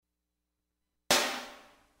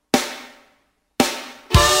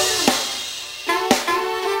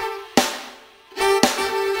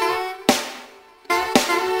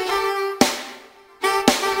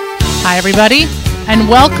Hi, everybody, and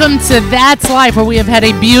welcome to That's Life, where we have had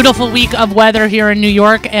a beautiful week of weather here in New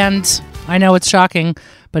York, and I know it's shocking,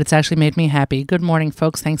 but it's actually made me happy. Good morning,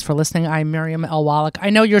 folks. Thanks for listening. I'm Miriam L. Wallach. I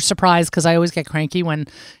know you're surprised because I always get cranky when,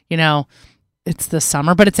 it's the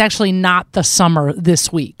summer, but it's actually not the summer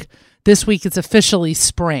this week. This week, it's officially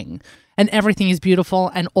spring, and everything is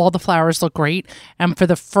beautiful, and all the flowers look great. And for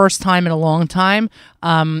the first time in a long time,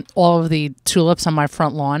 all of the tulips on my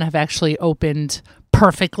front lawn have actually opened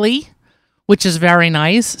perfectly, which is very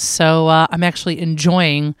nice. So I'm actually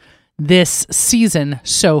enjoying this season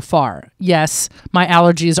so far. Yes, my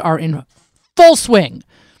allergies are in full swing.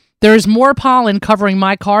 There is more pollen covering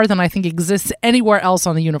my car than I think exists anywhere else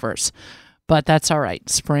on the universe. But that's all right.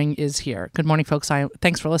 Spring is here. Good morning, folks.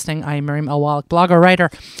 Thanks for listening. I am Miriam L. Wallach, blogger, writer,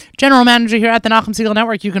 general manager here at the Nachum Segal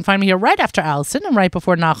Network. You can find me here right after Allison and right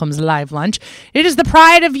before Nachum's live lunch. It is the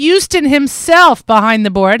pride of Houston himself behind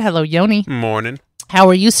the board. Hello, Yoni. Morning. How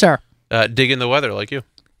are you, sir? Digging the weather like you.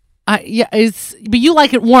 But you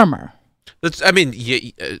like it warmer.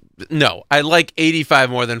 No, I like 85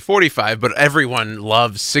 more than 45, but everyone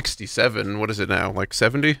loves 67. What is it now? Like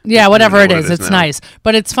 70? Yeah, whatever it is. It's nice.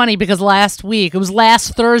 But it's funny because last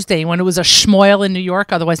Thursday when it was a schmoil in New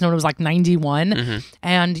York, otherwise known as like 91.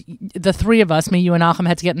 And the three of us, me, you, and Achim,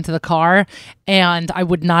 had to get into the car. And I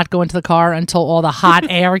would not go into the car until all the hot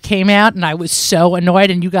air came out. And I was so annoyed.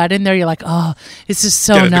 And you got in there, you're like, oh, this is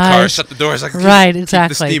so Get in nice. the car, shut the doors. Right,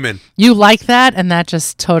 exactly. Keep the steam in. You like that? And that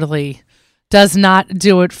just totally does not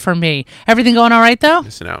do it for me. Everything going all right, though?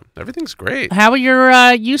 Listen out. Everything's great. How are your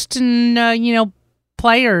Houston,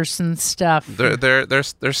 players and stuff?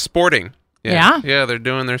 They're sporting. Yeah? Yeah, they're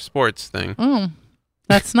doing their sports thing.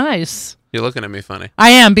 That's nice. You're looking at me funny.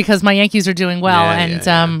 I am, because my Yankees are doing well,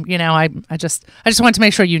 Yeah. I just wanted to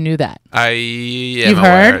make sure you knew that. You've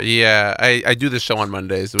heard? Yeah, I do this show on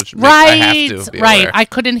Mondays, which Right, I have to be right. aware. I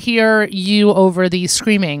couldn't hear you over the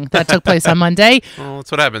screaming that took place on Monday. Well,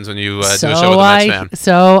 that's what happens when you do a show with a Mets fan.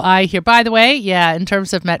 So I hear. By the way, in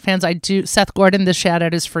terms of Met fans, Seth Gordon, this shout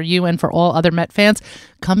out is for you and for all other Met fans.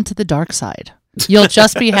 Come to the dark side. You'll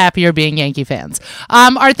just be happier being Yankee fans.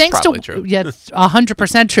 Our thanks Probably to true. Yeah,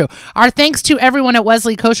 100% true. Our thanks to everyone at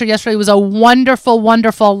Wesley Kosher yesterday. It was a wonderful,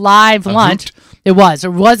 wonderful live lunch. It was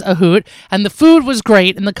a hoot, and the food was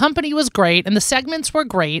great, and the company was great, and the segments were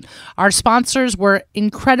great. Our sponsors were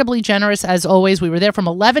incredibly generous as always. We were there from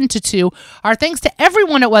 11 to 2. Our thanks to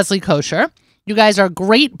everyone at Wesley Kosher. You guys are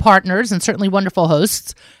great partners and certainly wonderful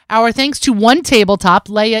hosts. Our thanks to One Tabletop.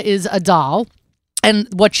 Leia is a doll. And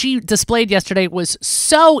what she displayed yesterday was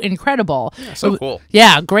so incredible. Yeah, so cool.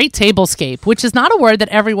 Yeah, great tablescape, which is not a word that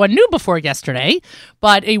everyone knew before yesterday,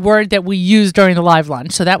 but a word that we used during the live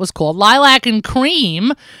lunch. So that was cool. Lilac and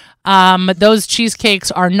cream. Those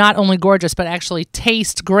cheesecakes are not only gorgeous, but actually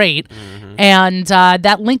taste great. And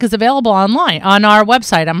that link is available online on our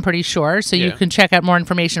website, I'm pretty sure. So you can check out more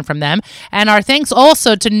information from them. And our thanks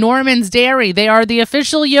also to Norman's Dairy. They are the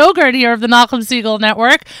official yogurt here of the Nachum Segal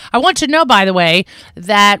Network. I want you to know, by the way,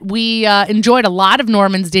 that we enjoyed a lot of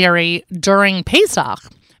Norman's Dairy during Pesach,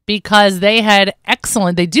 because they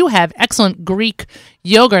do have excellent Greek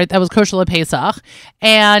yogurt that was kosher LePesach,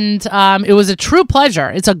 and it was a true pleasure.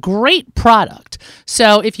 It's a great product.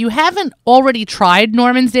 So if you haven't already tried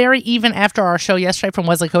Norman's Dairy, even after our show yesterday from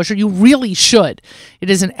Wesley Kosher, you really should. It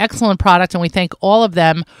is an excellent product, and we thank all of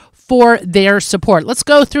them for their support. Let's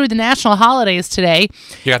go through the national holidays today.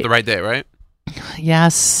 You got the right day, right?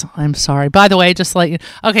 Yes, I'm sorry. By the way, just like,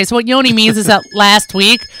 okay, so what Yoni means is that last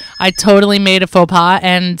week I totally made a faux pas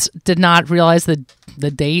and did not realize the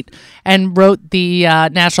date and wrote the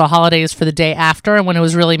national holidays for the day after, and when it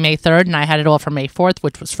was really May 3rd, and I had it all for May 4th,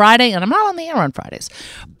 which was Friday, and I'm not on the air on Fridays.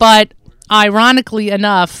 But ironically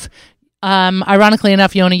enough,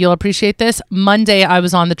 Yoni, you'll appreciate this. Monday, I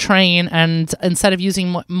was on the train, and instead of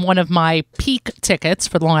using one of my peak tickets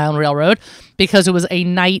for the Long Island Railroad, because it was a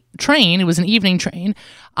night train, it was an evening train,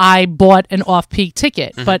 I bought an off-peak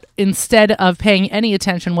ticket. But instead of paying any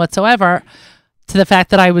attention whatsoever to the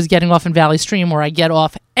fact that I was getting off in Valley Stream, where I get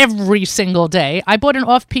off every single day, I bought an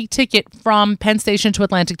off-peak ticket from Penn Station to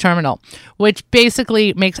Atlantic Terminal, which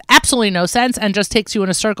basically makes absolutely no sense and just takes you in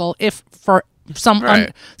a circle if for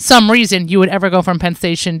some reason you would ever go from Penn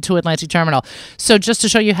Station to Atlantic Terminal. So just to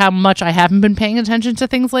show you how much I haven't been paying attention to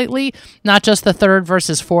things lately, not just the 3rd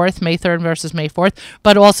versus 4th, May 3rd versus May 4th,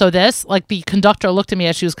 but also this, like the conductor looked at me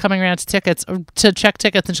as she was coming around to check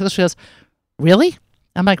tickets, and she goes, "Really?"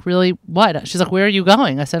 I'm like, "Really? What?" She's like, "Where are you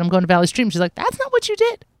going?" I said, "I'm going to Valley Stream." She's like, "That's not what you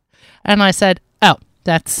did." And I said, "Oh,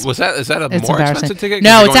 is that a more expensive ticket?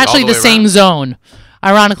 No, it's actually the same zone.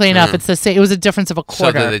 Ironically enough, Mm. it's the same. It was a difference of a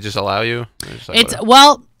quarter. So did they just allow you? It's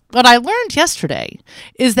well, what I learned yesterday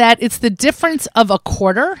is that it's the difference of a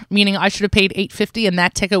quarter, meaning I should have paid $8.50 and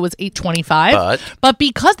that ticket was $8.25. But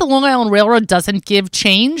because the Long Island Railroad doesn't give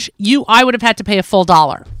change, I would have had to pay a full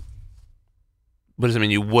 $1. What does it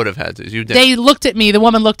mean? You would have had to. You did. They looked at me. The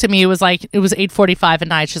woman looked at me. It was $8.45 at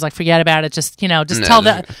night. She's like, "Forget about it. Just tell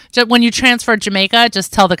when you transfer Jamaica,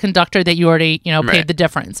 just tell the conductor that you already paid the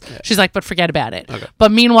difference." Yeah. She's like, "But forget about it." Okay.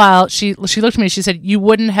 But meanwhile, she looked at me. She said, "You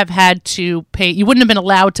wouldn't have had to pay. You wouldn't have been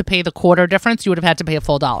allowed to pay the quarter difference. You would have had to pay a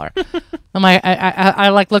full $1." I'm like, I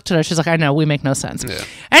looked at her. She's like, "I know, we make no sense." Yeah.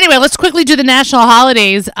 Anyway, let's quickly do the national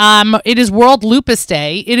holidays. It is World Lupus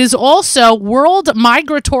Day. It is also World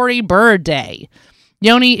Migratory Bird Day.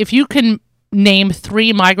 Yoni, if you can name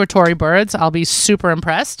 3 migratory birds, I'll be super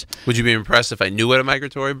impressed. Would you be impressed if I knew what a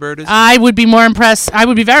migratory bird is? I would be more impressed. I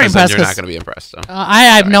would be very impressed. You're not going to be impressed, though. I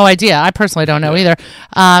have no idea. I personally don't know either.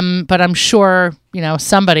 But I'm sure,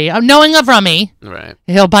 somebody, knowing of Rummy, right?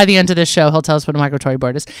 By the end of this show, he'll tell us what a migratory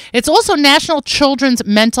bird is. It's also National Children's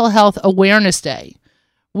Mental Health Awareness Day,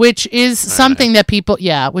 which is something that people,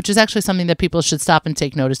 which is actually something that people should stop and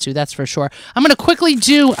take notice to. That's for sure. I'm going to quickly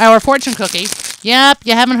do our fortune cookie. Yep,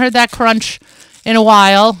 you haven't heard that crunch in a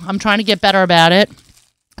while. I'm trying to get better about it.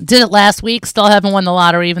 Did it last week. Still haven't won the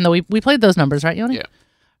lottery, even though we played those numbers, right, Yoni? Yeah.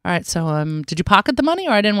 All right, so did you pocket the money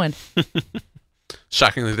or I didn't win?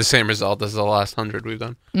 Shockingly, the same result as the last 100 we've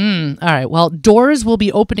done. All right, well, doors will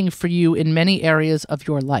be opening for you in many areas of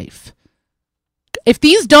your life. If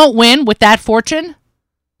these don't win with that fortune,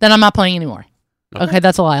 then I'm not playing anymore. Okay,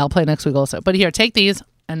 that's a lie. I'll play next week also. But here, take these,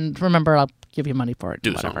 and remember, I'll give you money for it.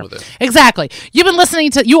 Do something with it. Exactly. You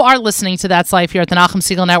are listening to That's Life here at the Nachum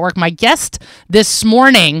Segal Network. My guest this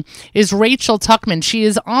morning is Rachel Tuckman. She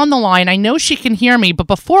is on the line. I know she can hear me, but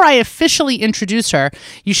before I officially introduce her,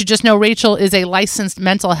 you should just know Rachel is a licensed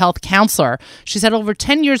mental health counselor. She's had over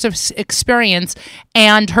 10 years of experience,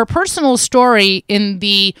 and her personal story in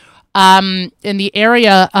the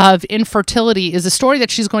area of infertility is a story that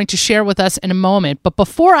she's going to share with us in a moment. But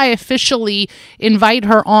before I officially invite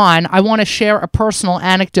her on, I want to share a personal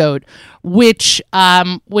anecdote, which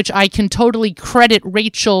I can totally credit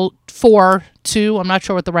Rachel to. I'm not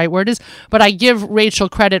sure what the right word is, but I give Rachel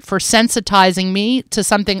credit for sensitizing me to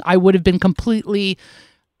something I would have been completely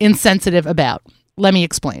insensitive about. Let me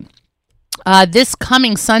explain. This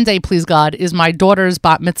coming Sunday, please God, is my daughter's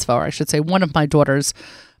bat mitzvah, or I should say one of my daughter's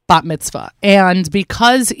bat mitzvah. And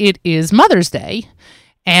because it is Mother's Day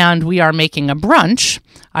and we are making a brunch,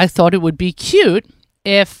 I thought it would be cute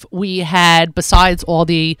if we had, besides all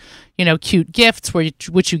the, cute gifts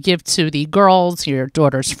which you give to the girls, your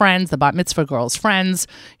daughter's friends, the bat mitzvah girls' friends,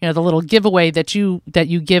 the little giveaway that you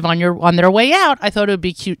give on their way out, I thought it would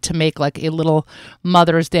be cute to make like a little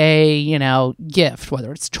Mother's Day, gift,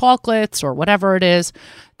 whether it's chocolates or whatever it is.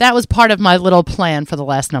 That was part of my little plan for the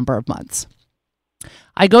last number of months.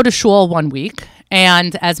 I go to shul one week,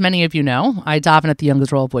 and as many of you know, I daven at the Young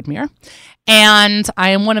Israel of Woodmere, and I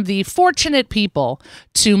am one of the fortunate people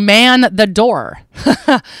to man the door.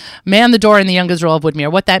 Man the door in the Young Israel of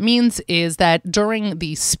Woodmere. What that means is that during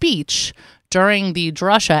the speech, during the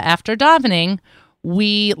drasha after davening,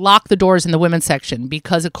 we lock the doors in the women's section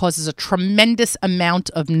because it causes a tremendous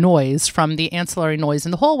amount of noise from the ancillary noise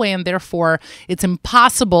in the hallway, and therefore it's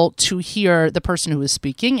impossible to hear the person who is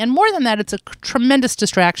speaking. And more than that, it's a tremendous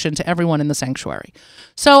distraction to everyone in the sanctuary.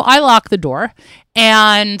 So I lock the door,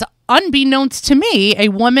 and unbeknownst to me, a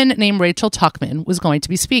woman named Rachel Tuckman was going to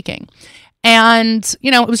be speaking. And,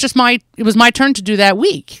 it was my turn to do that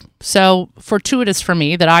week. So fortuitous for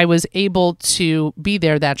me that I was able to be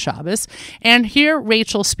there that Shabbos and hear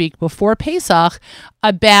Rachel speak before Pesach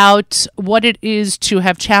about what it is to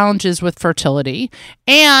have challenges with fertility.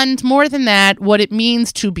 And more than that, what it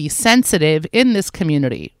means to be sensitive in this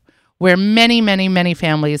community where many, many, many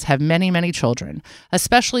families have many, many children,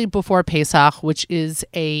 especially before Pesach, which is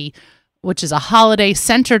a holiday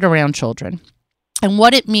centered around children. And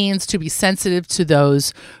what it means to be sensitive to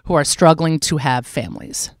those who are struggling to have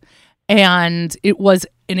families. And it was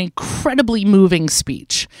an incredibly moving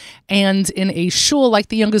speech. And in a shul like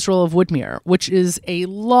the Young Israel of Woodmere, which is a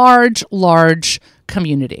large, large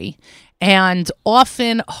community, and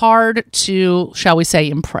often hard to, shall we say,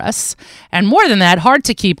 impress, and more than that, hard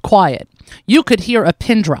to keep quiet. You could hear a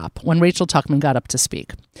pin drop when Rachel Tuckman got up to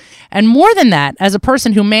speak. And more than that, as a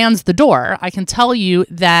person who mans the door, I can tell you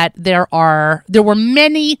that there were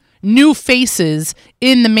many new faces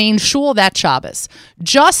in the main shul that Shabbos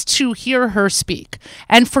just to hear her speak,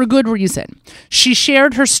 and for good reason. She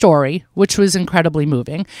shared her story, which was incredibly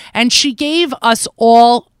moving, and she gave us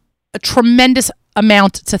all a tremendous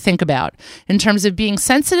amount to think about in terms of being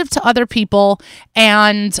sensitive to other people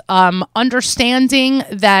and understanding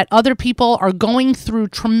that other people are going through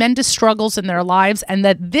tremendous struggles in their lives, and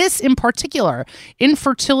that this in particular,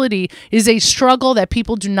 infertility, is a struggle that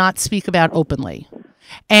people do not speak about openly.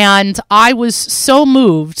 And I was so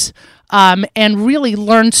moved and really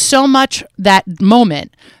learned so much that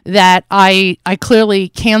moment that I clearly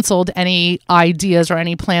canceled any ideas or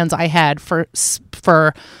any plans I had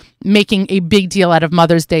for making a big deal out of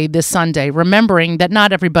Mother's Day this Sunday, remembering that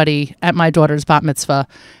not everybody at my daughter's bat mitzvah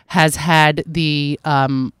has had the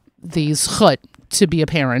zchut to be a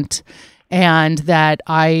parent, and that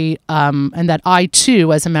I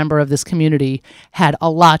too, as a member of this community, had a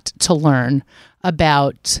lot to learn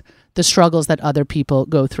about the struggles that other people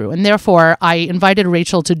go through. And therefore, I invited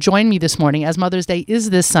Rachel to join me this morning, as Mother's Day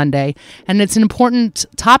is this Sunday, and it's an important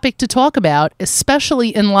topic to talk about,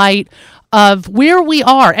 especially in light of where we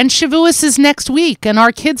are. And Shavuos is next week, and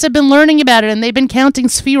our kids have been learning about it, and they've been counting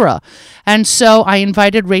Sefira. And so I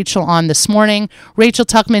invited Rachel on this morning. Rachel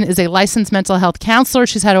Tuchman is a licensed mental health counselor.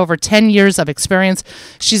 She's had over 10 years of experience.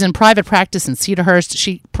 She's in private practice in Cedarhurst.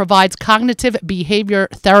 She provides cognitive behavior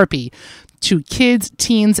therapy to kids,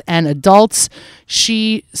 teens, and adults.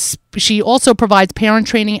 She also provides parent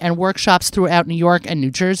training and workshops throughout New York and New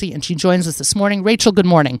Jersey, and she joins us this morning. Rachel, good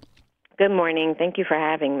morning. Good morning. Thank you for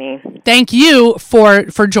having me. Thank you for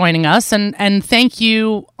joining us, and thank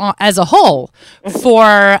you as a whole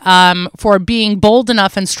for being bold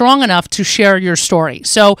enough and strong enough to share your story.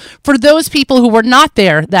 So for those people who were not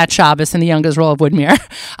there that Shabbos in the Young Israel of Woodmere,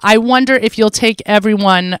 I wonder if you'll take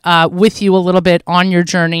everyone with you a little bit on your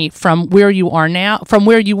journey from where you are now, from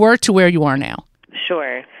where you were to where you are now.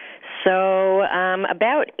 Sure. So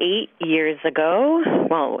about 8 years ago,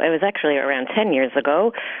 well, it was actually around 10 years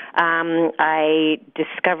ago, I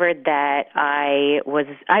discovered that I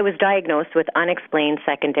was diagnosed with unexplained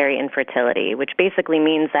secondary infertility, which basically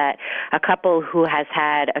means that a couple who has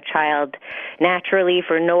had a child naturally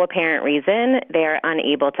for no apparent reason, they are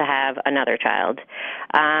unable to have another child.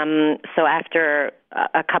 So after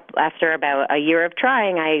about a year of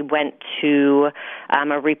trying, I went to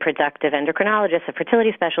a reproductive endocrinologist, a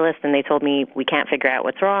fertility specialist, and they told me, we can't figure out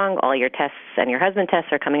what's wrong. All your tests and your husband's tests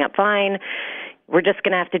are coming up fine. We're just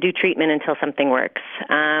going to have to do treatment until something works.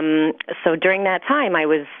 So during that time, I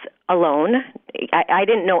was alone. I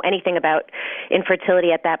didn't know anything about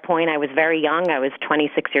infertility at that point. I was very young. I was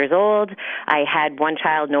 26 years old. I had one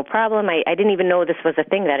child, no problem. I didn't even know this was a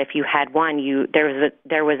thing, that if you had one,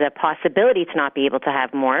 there was a possibility to not be able to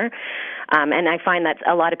have more. And I find that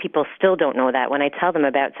a lot of people still don't know that. When I tell them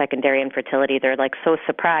about secondary infertility, they're like so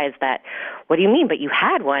surprised that, what do you mean? But you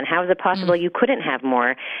had one. How is it possible you couldn't have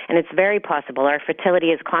more? And it's very possible. Our fertility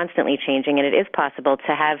is constantly changing, and it is possible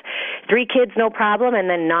to have 3 kids, no problem, and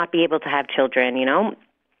then not be able to have children, you know?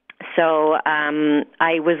 So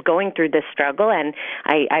I was going through this struggle, and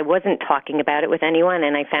I wasn't talking about it with anyone,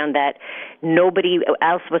 and I found that nobody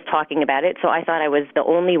else was talking about it, so I thought I was the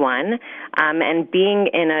only one. And being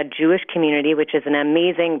in a Jewish community, which is an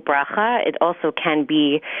amazing bracha, it also can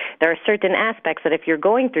be, there are certain aspects that if you're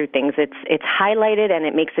going through things, it's highlighted and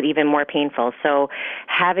it makes it even more painful. So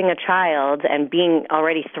having a child and being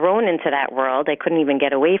already thrown into that world, I couldn't even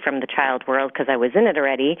get away from the child world because I was in it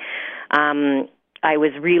already. I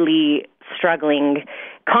was really struggling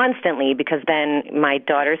constantly, because then my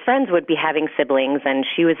daughter's friends would be having siblings, and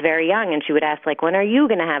she was very young, and she would ask, like, when are you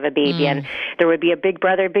going to have a baby? And there would be a big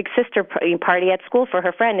brother, big sister party at school for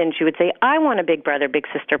her friend, and she would say, I want a big brother, big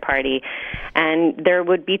sister party. And there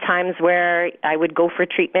would be times where I would go for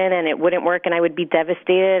treatment and it wouldn't work, and I would be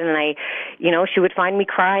devastated, and she would find me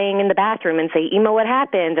crying in the bathroom and say, Ima, what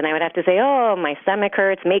happened? And I would have to say, oh, my stomach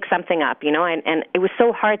hurts, make something up, and it was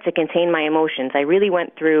so hard to contain my emotions. I really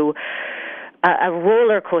went through a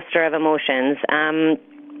roller coaster of emotions.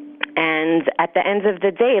 And at the end of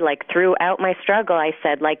the day, like throughout my struggle, I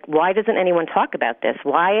said, like, why doesn't anyone talk about this?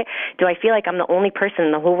 Why do I feel like I'm the only person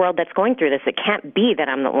in the whole world that's going through this? It can't be that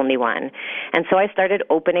I'm the only one. And so I started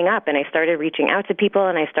opening up, and I started reaching out to people,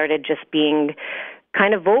 and I started just being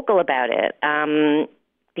kind of vocal about it.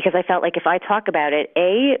 Because I felt like if I talk about it,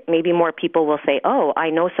 A, maybe more people will say, oh,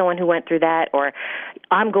 I know someone who went through that, or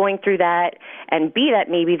I'm going through that, and B, that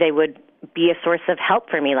maybe they would be a source of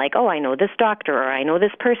help for me, like, oh, I know this doctor, or I know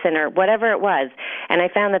this person, or whatever it was. And I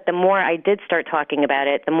found that the more I did start talking about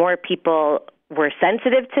it, the more people were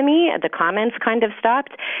sensitive to me. The comments kind of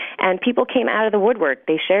stopped, and people came out of the woodwork.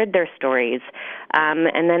 They shared their stories.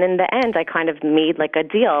 And then in the end, I kind of made like a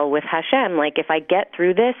deal with Hashem, like if I get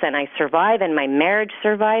through this and I survive and my marriage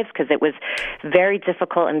survives, because it was very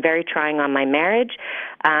difficult and very trying on my marriage,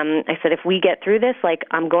 I said, if we get through this, like,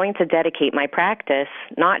 I'm going to dedicate my practice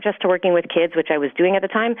not just to working with kids, which I was doing at the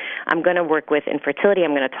time. I'm going to work with infertility.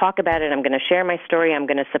 I'm going to talk about it. I'm going to share my story. I'm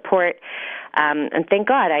going to support. And thank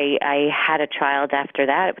God I had a child after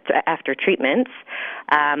that, after treatments.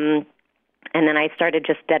 And then I started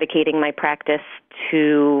just dedicating my practice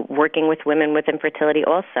to working with women with infertility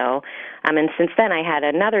also. And since then, I had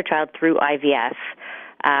another child through IVF.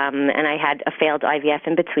 And I had a failed IVF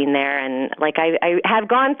in between there. And like I have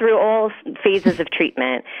gone through all phases of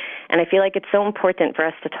treatment. And I feel like it's so important for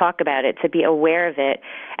us to talk about it, to be aware of it.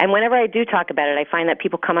 And whenever I do talk about it, I find that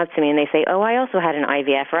people come up to me and they say, oh, I also had an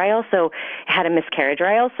IVF, or I also had a miscarriage, or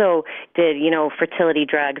I also did, fertility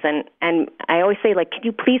drugs. And I always say, like, can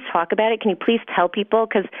you please talk about it? Can you please tell people?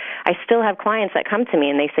 Because I still have clients that come to me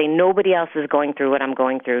and they say, nobody else is going through what I'm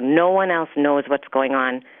going through. No one else knows what's going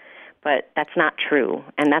on. But that's not true,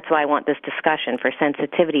 and that's why I want this discussion for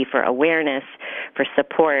sensitivity, for awareness, for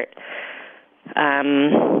support.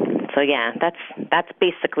 So yeah, that's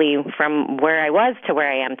basically from where I was to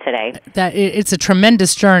where I am today. It's a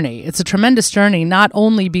tremendous journey. It's a tremendous journey, not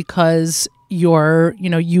only because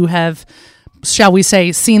you have, shall we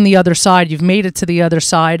say, seen the other side, you've made it to the other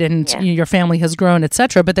side, and your family has grown,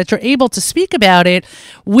 etc., but that you're able to speak about it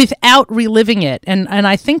without reliving it. And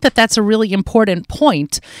I think that that's a really important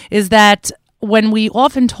point, is that when we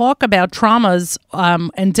often talk about traumas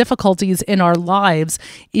and difficulties in our lives,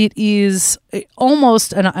 it is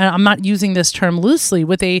almost, and I'm not using this term loosely,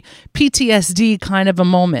 with a PTSD kind of a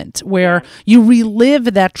moment where you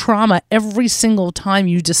relive that trauma every single time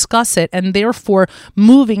you discuss it, and therefore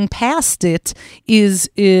moving past it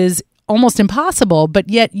is almost impossible. But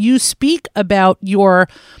yet you speak about your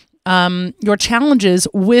challenges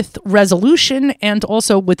with resolution and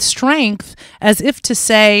also with strength, as if to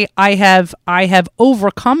say, I have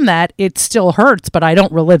overcome that. It still hurts, but I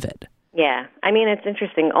don't relive it. Yeah. I mean, it's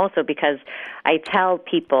interesting also because I tell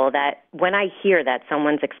people that when I hear that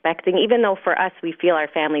someone's expecting, even though for us we feel our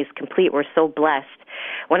family is complete, we're so blessed,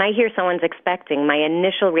 when I hear someone's expecting, my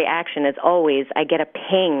initial reaction is always, I get a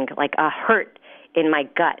ping, like a hurt in my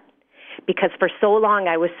gut. Because for so long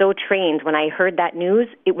I was so trained, when I heard that news,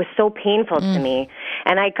 it was so painful to me.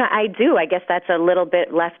 And I guess that's a little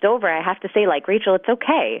bit left over. I have to say, like, Rachel, it's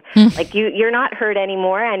okay. Like, you're not hurt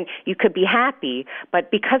anymore, and you could be happy.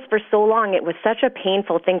 But because for so long it was such a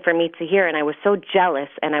painful thing for me to hear, and I was so jealous,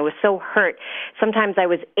 and I was so hurt. Sometimes I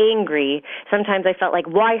was angry. Sometimes I felt like,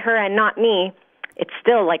 why her and not me? It's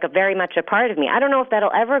still like very much a part of me. I don't know if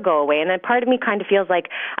that'll ever go away. And then part of me kind of feels like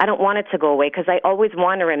I don't want it to go away, because I always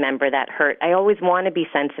want to remember that hurt. I always want to be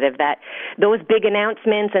sensitive, that those big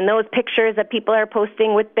announcements and those pictures that people are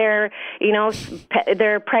posting with their,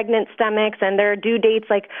 their pregnant stomachs and their due dates,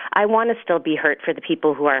 like, I want to still be hurt for the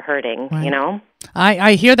people who are hurting, right.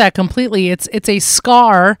 I hear that completely. It's a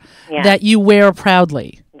scar that you wear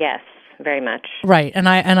proudly. Yes. Very much. Right. And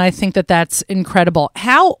I think that that's incredible.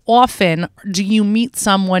 How often do you meet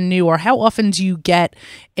someone new, or how often do you get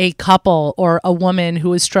a couple or a woman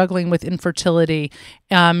who is struggling with infertility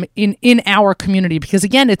in our community? Because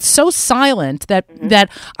again, it's so silent that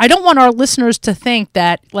I don't want our listeners to think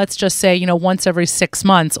that, let's just say, once every 6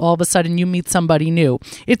 months, all of a sudden you meet somebody new.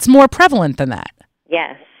 It's more prevalent than that.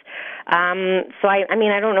 Yes. So I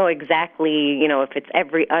mean, I don't know exactly, if it's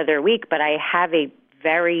every other week, but I have a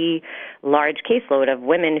very large caseload of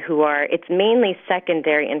women who it's mainly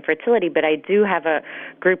secondary infertility, but I do have a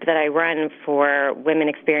group that I run for women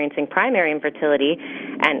experiencing primary infertility,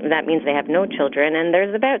 and that means they have no children, and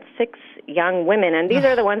there's about 6 young women, and these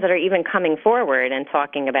are the ones that are even coming forward and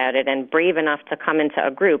talking about it and brave enough to come into a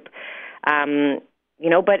group.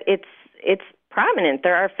 But it's prominent.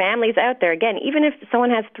 There are families out there. Again, even if someone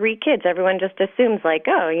has 3 kids, everyone just assumes like,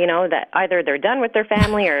 that either they're done with their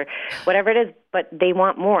family or whatever it is, but they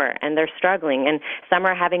want more and they're struggling. And some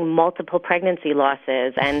are having multiple pregnancy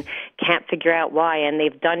losses and can't figure out why, and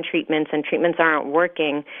they've done treatments and treatments aren't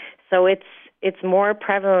working. So it's more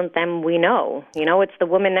prevalent than we know. It's the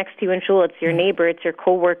woman next to you in shul, it's your neighbor, it's your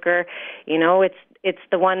coworker, it's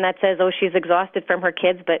the one that says, oh, she's exhausted from her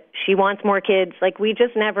kids, but she wants more kids. Like, we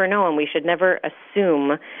just never know, and we should never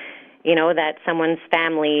assume, that someone's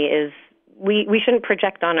family is, we shouldn't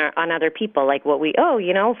project on other people, like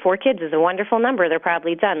 4 kids is a wonderful number, they're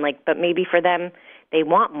probably done. Like, but maybe for them, they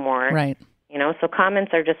want more. Right. So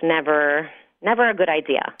comments are just never a good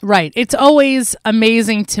idea. Right. It's always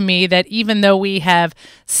amazing to me that even though we have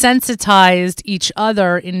sensitized each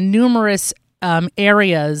other in numerous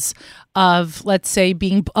areas of, let's say,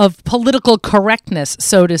 of political correctness,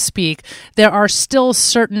 so to speak, there are still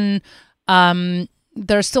certain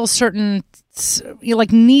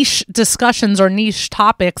like niche discussions or niche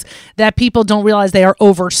topics that people don't realize they are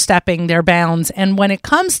overstepping their bounds. And when it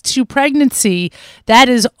comes to pregnancy, that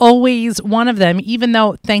is always one of them. Even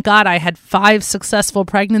though, thank God, I had 5 successful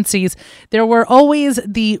pregnancies, there were always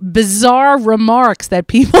the bizarre remarks that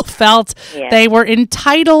people felt they were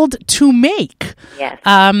entitled to make,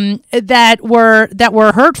 that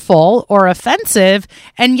were hurtful or offensive.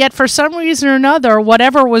 And yet, for some reason or another,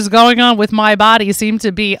 whatever was going on with my body seemed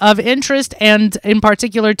to be of interest, and in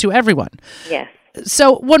particular to everyone. Yes.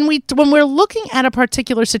 So when we're looking at a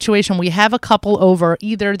particular situation, we have a couple over.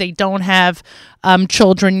 Either they don't have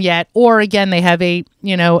children yet, or again they have a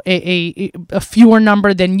fewer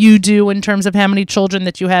number than you do in terms of how many children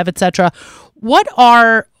that you have, etc. What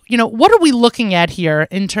are we looking at here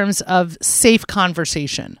in terms of safe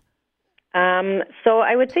conversation? So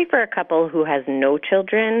I would say for a couple who has no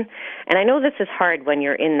children, and I know this is hard when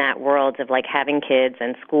you're in that world of like having kids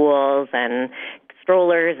and schools and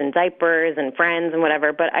strollers and diapers and friends and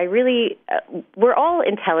whatever, but I really, we're all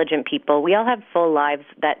intelligent people. We all have full lives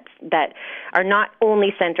that are not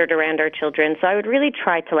only centered around our children. So I would really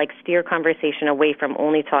try to like steer conversation away from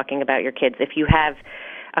only talking about your kids if you have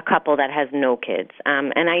a couple that has no kids.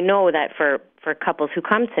 And I know that for couples who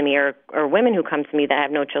come to me or women who come to me that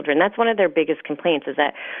have no children, that's one of their biggest complaints is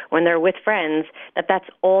that when they're with friends, that's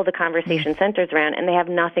all the conversation centers around and they have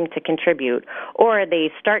nothing to contribute. Or they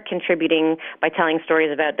start contributing by telling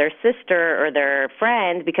stories about their sister or their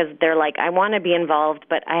friend because they're like, I want to be involved,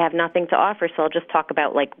 but I have nothing to offer, so I'll just talk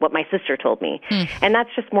about like what my sister told me. And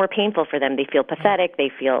that's just more painful for them. They feel pathetic. They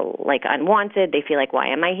feel like unwanted. They feel like, why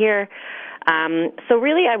am I here? So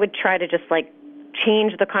really I would try to just like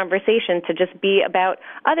change the conversation to just be about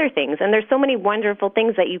other things. And there's so many wonderful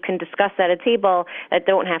things that you can discuss at a table that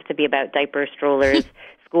don't have to be about diapers, strollers,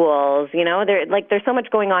 schools. There's so much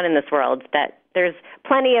going on in this world that there's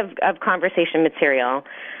plenty of conversation material.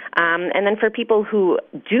 And then for people who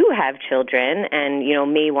do have children and,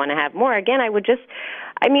 may want to have more, again,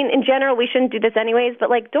 in general, we shouldn't do this anyways, but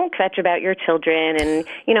like, don't kvetch about your children and,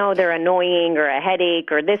 they're annoying or a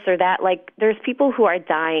headache or this or that. Like, there's people who are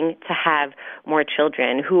dying to have more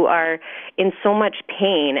children who are in so much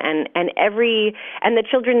pain and the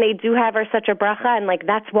children they do have are such a bracha, and like,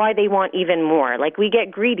 that's why they want even more. Like, we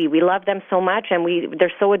get greedy. We love them so much and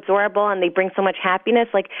they're so adorable and they bring so much happiness.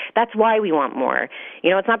 Like, that's why we want more.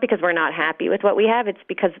 It's not because we're not happy with what we have. It's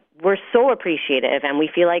because we're so appreciative and we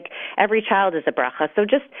feel like every child is a bracha. So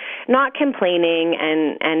just not complaining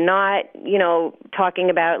and not, talking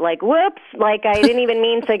about like, whoops, like I didn't even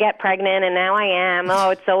mean to get pregnant and now I am. Oh,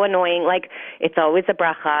 it's so annoying. Like, it's always a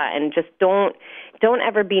bracha, and just don't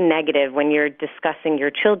ever be negative when you're discussing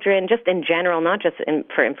your children, just in general, not just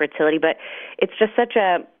for infertility, but it's just such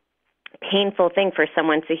a painful thing for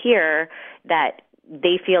someone to hear that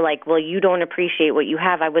they feel like, well, you don't appreciate what you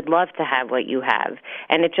have. I would love to have what you have.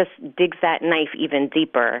 And it just digs that knife even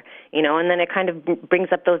deeper, and then it kind of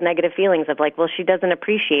brings up those negative feelings of like, well, she doesn't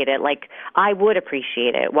appreciate it. Like, I would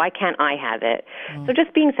appreciate it. Why can't I have it? So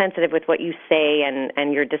just being sensitive with what you say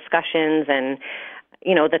and your discussions and,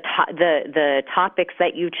 the topics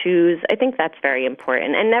that you choose, I think that's very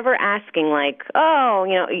important. And never asking like, oh,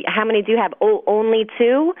 how many do you have? Oh, only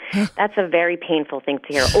 2? That's a very painful thing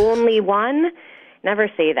to hear. Only 1? Never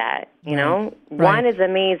say that, Right. 1 is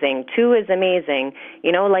amazing. 2 is amazing.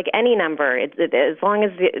 Like any number, as long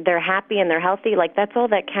as they're happy and they're healthy, like that's all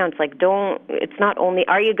that counts. Like it's not only,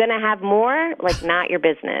 are you going to have more? Like, not your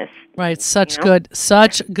business. Right. Such good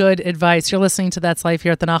advice. You're listening to That's Life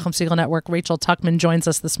here at the Nachum Segal Network. Rachel Tuckman joins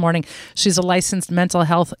us this morning. She's a licensed mental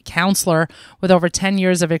health counselor with over 10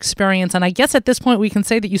 years of experience. And I guess at this point we can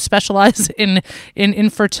say that you specialize in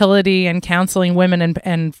infertility and counseling women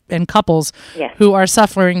and couples who are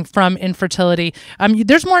suffering from infertility.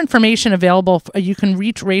 There's more information available. You can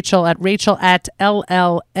reach Rachel at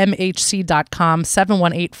rachel@llmhc.com,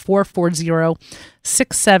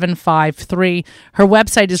 718-440-6753. Her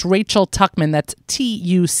website is Rachel Tuckman. That's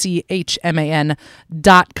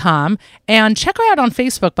TUCHMAN.com. And check her out on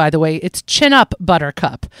Facebook, by the way. It's Chin Up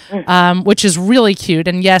Buttercup, which is really cute.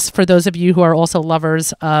 And yes, for those of you who are also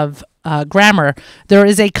lovers of grammar, there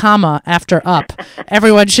is a comma after up.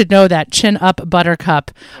 Everyone should know that. Chin Up Buttercup.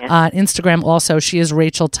 Instagram also. She is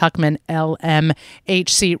Rachel Tuckman,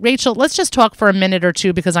 LMHC. Rachel, let's just talk for a minute or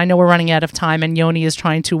two because I know we're running out of time and Yoni is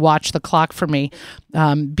trying to watch the clock for me,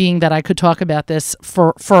 being that I could talk about this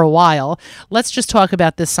for a while. Let's just talk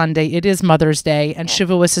about this Sunday. It is Mother's Day and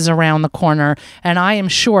Shavuos is around the corner. And I am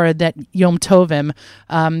sure that Yom Tovim,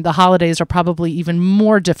 the holidays are probably even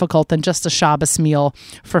more difficult than just a Shabbos meal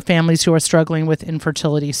for families families who are struggling with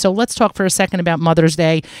infertility. So let's talk for a second about Mother's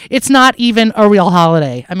Day. It's not even a real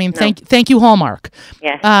holiday. I mean, thank you, Hallmark.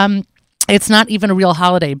 Yes. It's not even a real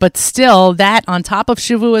holiday, but still, that on top of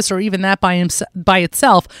Shavuos or even that by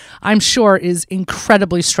itself, I'm sure is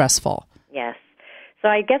incredibly stressful. Yes. So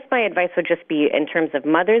I guess my advice would just be in terms of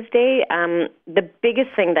Mother's Day. The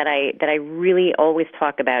biggest thing that I really always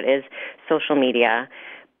talk about is social media.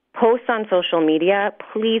 Posts on social media,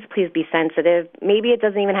 please be sensitive. Maybe it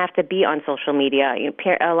doesn't even have to be on social media.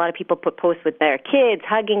 A lot of people put posts with their kids,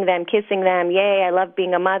 hugging them, kissing them. Yay, I love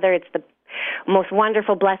being a mother. It's the most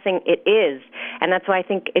wonderful blessing. It is. And that's why I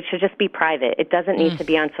think it should just be private. It doesn't need to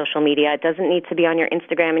be on social media. It doesn't need to be on your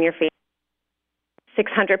Instagram and your Facebook.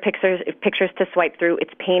 600 pictures to swipe through.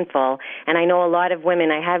 It's painful. And I know a lot of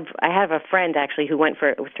women. I have a friend actually who went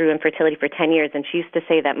through infertility for 10 years, and she used to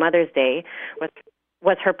say that Mother's Day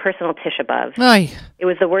was her personal Tisha B'Av. Oy. It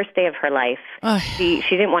was the worst day of her life. She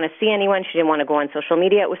didn't want to see anyone. She didn't want to go on social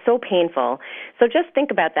media. It was so painful. So just think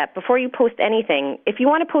about that before you post anything. If you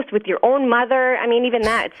want to post with your own mother, I mean, even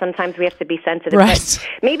that, sometimes we have to be sensitive. Right. But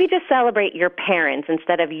maybe just celebrate your parents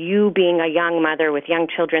instead of you being a young mother with young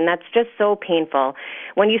children. That's just so painful.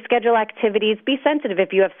 When you schedule activities, be sensitive.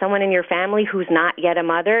 If you have someone in your family who's not yet a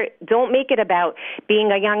mother, don't make it about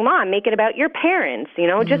being a young mom. Make it about your parents,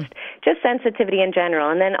 just sensitivity in general.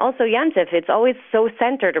 And then also Yontif, it's always so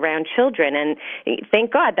centered around children. And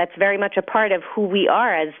thank God that's very much a part of who we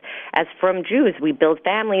are as from Jews. We build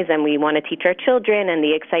families and we want to teach our children and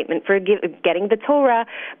the excitement for getting the Torah.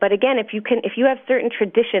 But again, if you have certain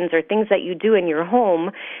traditions or things that you do in your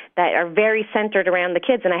home that are very centered around the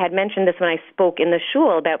kids, and I had mentioned this when I spoke in the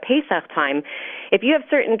shul about Pesach time, if you have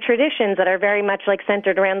certain traditions that are very much like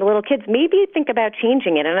centered around the little kids, maybe think about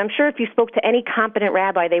changing it. And I'm sure if you spoke to any competent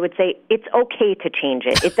rabbi, they would say it's okay to change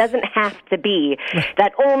it. It doesn't have to be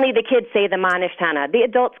that only the kids say the Manish Tana. The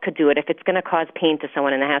adults could do it if it's going to cause pain to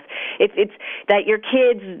someone in the house. If it's that your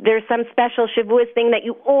kids, there's some special Shavuos thing that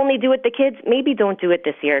you only do with the kids, maybe don't do it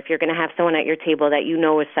this year if you're going to have someone at your table that you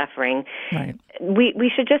know is suffering. Right.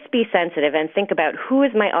 We should just be sensitive and think about who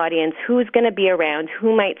is my audience, who's going to be around,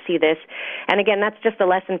 who might see this. And again, that's just a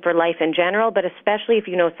lesson for life in general, but especially if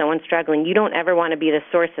you know someone's struggling, you don't ever want to be the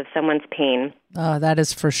source of someone's pain. That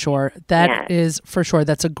is for sure. That is for sure.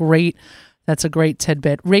 That's a great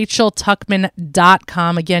tidbit.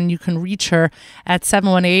 RachelTuckman.com. Again, you can reach her at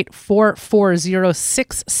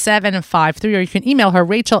 718-440-6753, or you can email her,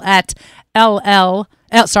 Rachel at LILMHC.com.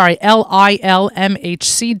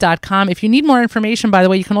 If you need more information, by the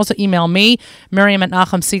way, you can also email me, Miriam at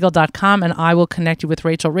NachumSegal.com, and I will connect you with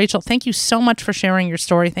Rachel. Rachel, thank you so much for sharing your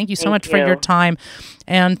story. Thank you so much for your time,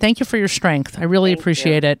 and thank you for your strength. I really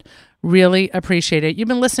appreciate it. Really appreciate it. You've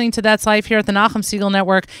been listening to That's Life here at the Nachum Segal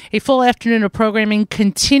Network. A full afternoon of programming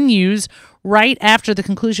continues right after the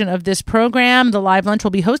conclusion of this program. The live lunch will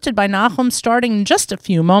be hosted by Nachum starting in just a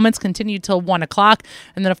few moments, continue till 1 o'clock.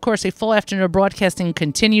 And then, of course, a full afternoon of broadcasting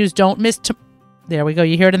continues. Don't miss... There we go.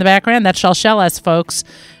 You hear it in the background? That's Shalsheles, folks.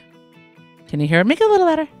 Can you hear it? Make it a little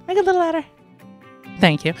louder. Make it a little louder.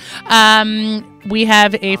 Thank you. We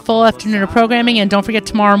have a full afternoon of programming, and don't forget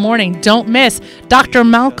tomorrow morning, don't miss Dr.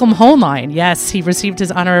 Malcolm Hoenlein. Yes, he received his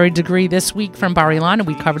honorary degree this week from Bar Ilan, and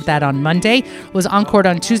we covered that on Monday. Was encored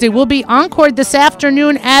on Tuesday. Will be encored this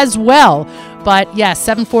afternoon as well. But yes,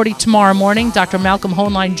 7:40 tomorrow morning, Dr. Malcolm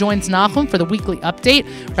Hoenlein joins Nachum for the weekly update.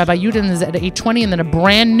 Rabbi Yudin is at 8:20, and then a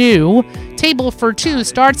brand new Table for Two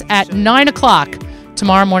starts at 9 o'clock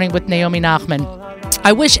tomorrow morning with Naomi Nachman.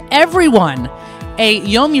 I wish everyone a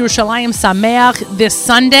Yom Yerushalayim Sameach this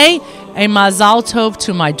Sunday. A Mazal Tov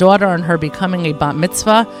to my daughter on her becoming a Bat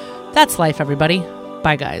Mitzvah. That's life, everybody.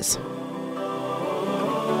 Bye, guys.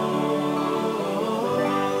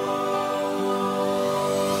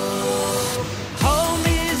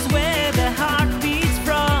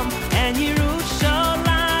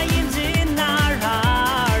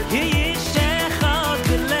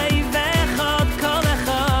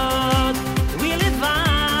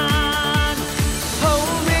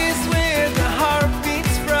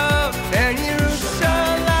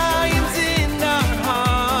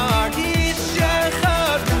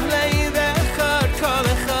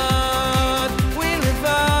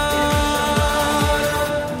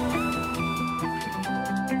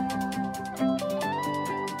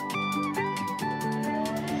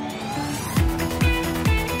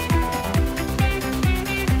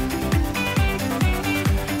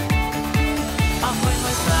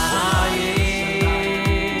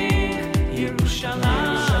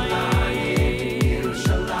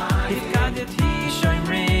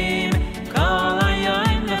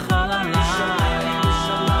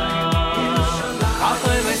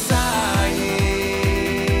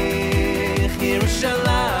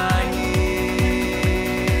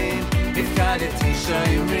 so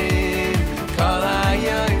you read